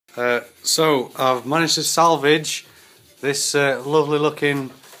So I've managed to salvage this lovely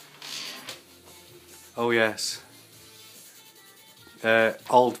looking, oh yes,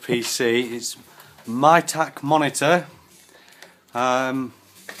 old PC. It's MyTac monitor.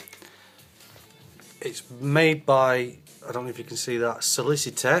 It's made by, I don't know if you can see that,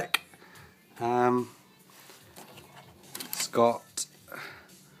 Solicitech. It's got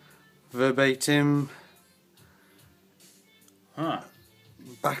verbatim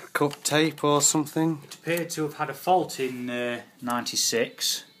backup tape or something. It appeared to have had a fault in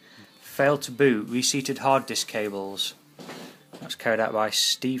 '96. Failed to boot, reseated hard disk cables. That's carried out by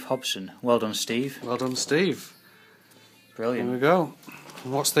Steve Hobson. Well done, Steve. Well done, Steve. Brilliant. There we go.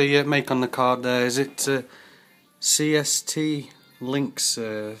 What's the make on the card there? Is it CST Link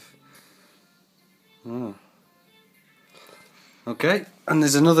Serve? Oh. Okay, and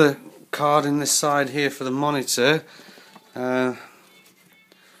there's another card in this side here for the monitor.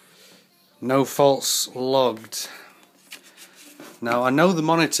 No faults logged. Now I know the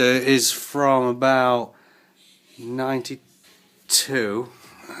monitor is from about 92.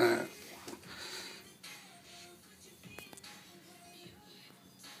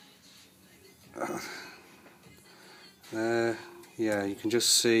 Yeah, you can just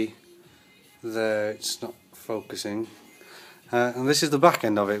see there, it's not focusing. And this is the back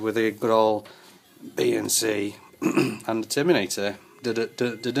end of it with the good old BNC and the terminator.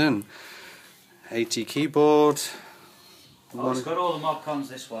 Dun. AT keyboard. Oh, it's got all the mod cons,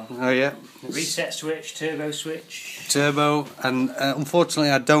 this one. Oh yeah. Reset switch, turbo switch. Turbo, and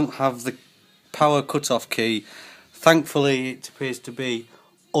unfortunately I don't have the power cut-off key. Thankfully it appears to be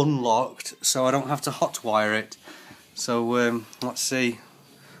unlocked, so I don't have to hotwire it. So let's see.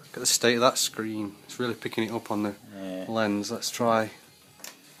 Look at the state of that screen. It's really picking it up on the lens. Let's try.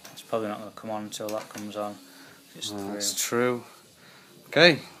 It's probably not going to come on until that comes on. That's true.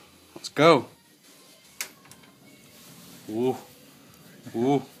 Okay, let's go. Ooh.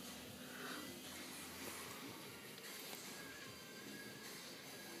 Ooh.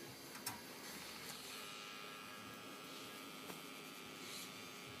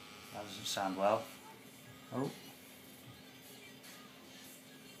 That doesn't sound well. Oh.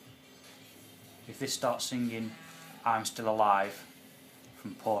 If this starts singing I'm Still Alive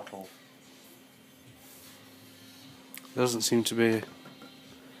from Portal. There doesn't seem to be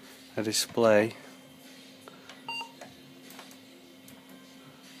a display.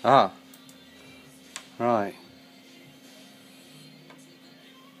 Ah. Right.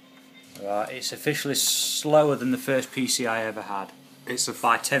 Right, it's officially slower than the first PC I ever had. It's a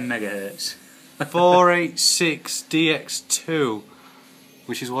by 10 megahertz. 486 DX2,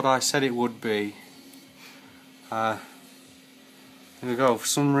 which is what I said it would be. Here we go. For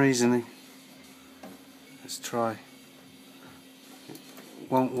some reason, let's try.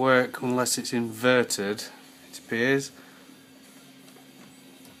 It won't work unless it's inverted, it appears.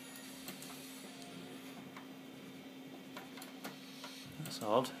 That's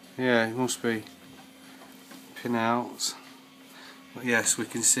odd. Yeah, it must be pinouts. But yes, we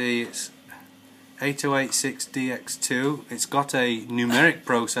can see it's 8086 DX2. It's got a numeric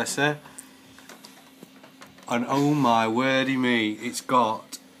processor, and oh my wordy me, it's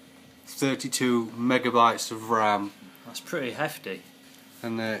got 32 megabytes of RAM. That's pretty hefty.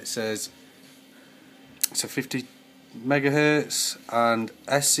 And it says it's a 50 megahertz and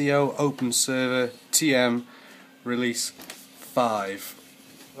SCO Open Server TM Release 5.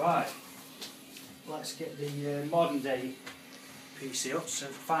 Right, let's get the modern day PC up so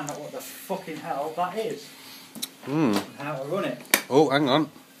find out what the fucking hell that is and how to run it. Oh, hang on.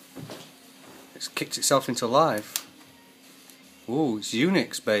 It's kicked itself into life. Ooh, it's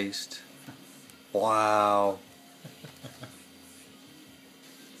UNIX based. Wow.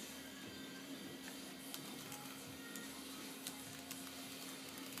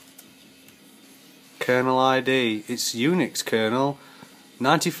 Kernel ID. It's UNIX kernel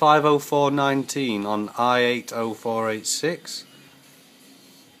 950419 on i80486.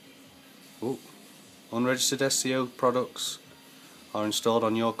 Ooh. Unregistered SCO products are installed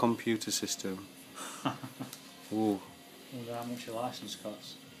on your computer system. Ooh. Wonder how much your license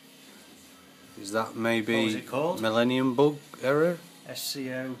costs. Is that maybe what was it called? Millennium Bug error?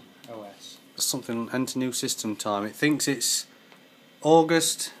 SCO OS. Something, enter new system time. It thinks it's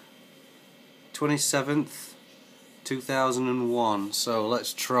August 27th 2001. So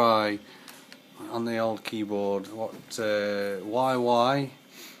let's try on the old keyboard what YY.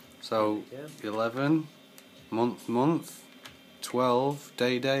 So 11 month 12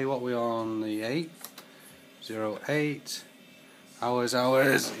 day what we are on the 8th 08 hours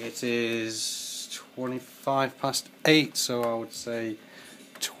it is 25 past 8, so I would say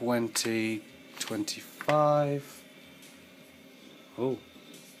 2025. Oh,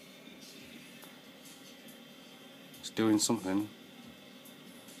 it's doing something.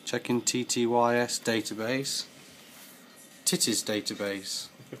 Checking TTYS database. Titties database.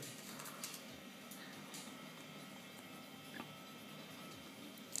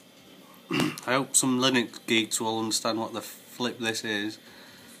 I hope some Linux geeks will understand what the flip this is.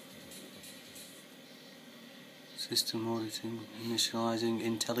 System auditing, initializing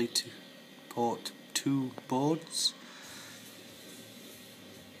IntelliPort 2 boards.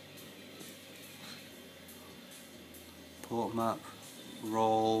 Port map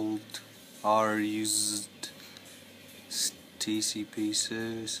rolled are used TCP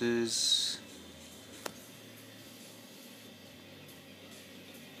services.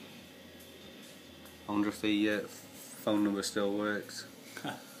 I wonder if the phone number still works.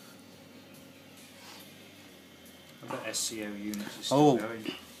 I bet SCO units is still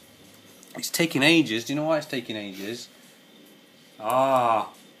going. It's taking ages. Do you know why it's taking ages?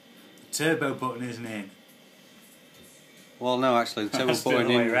 Ah, the turbo button isn't in. Well, no, actually, the turbo That's button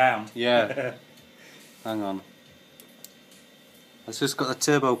the other way round. Yeah. Hang on. It's just got the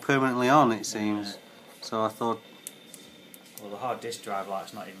turbo permanently on, it seems. Yeah. So I thought. Well, the hard disk drive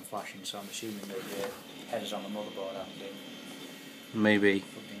light's not even flashing, so I'm assuming that the headers on the motherboard haven't been Maybe.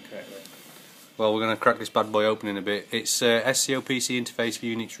 plugged in correctly. Well, we're going to crack this bad boy open in a bit. It's SCO PC interface for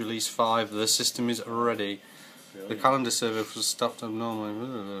UNIX release 5. The system is ready. Brilliant. The calendar server was stopped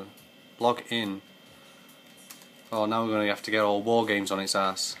abnormally. Log in. Oh, now we're going to have to get all war games on its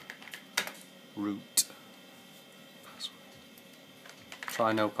ass. Root. Password.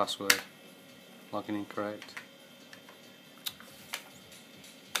 Try no password. Login incorrect.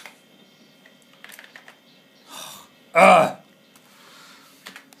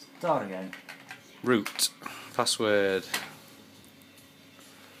 Start again. Root. Password.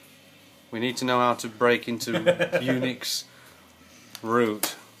 We need to know how to break into Unix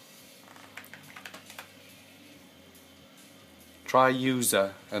root. Try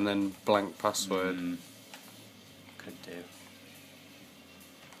user and then blank password. Could do.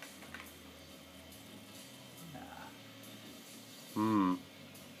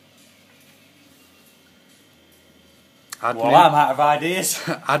 Admin. Well, I'm out of ideas.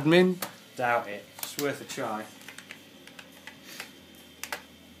 Admin. Doubt it. It's worth a try.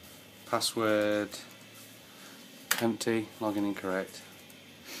 Password. Empty. Login incorrect.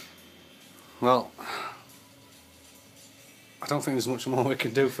 Well, I don't think there's much more we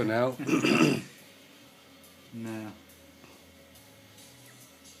can do for now. No.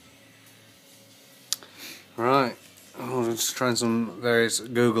 Right. Oh, I'm just trying some various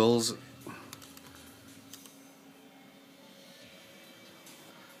Googles.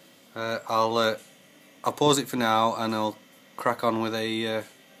 I'll pause it for now and I'll crack on with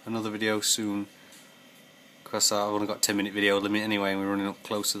another video soon, because I've only got 10-minute video limit anyway and we're running up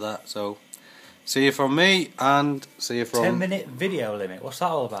close to that. So see you from me and see you from 10-minute video limit. What's that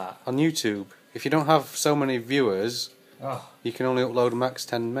all about? on YouTube. If you don't have so many viewers, Oh, you can only upload max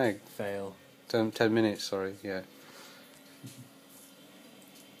 10 meg. fail. 10 minutes, sorry, yeah.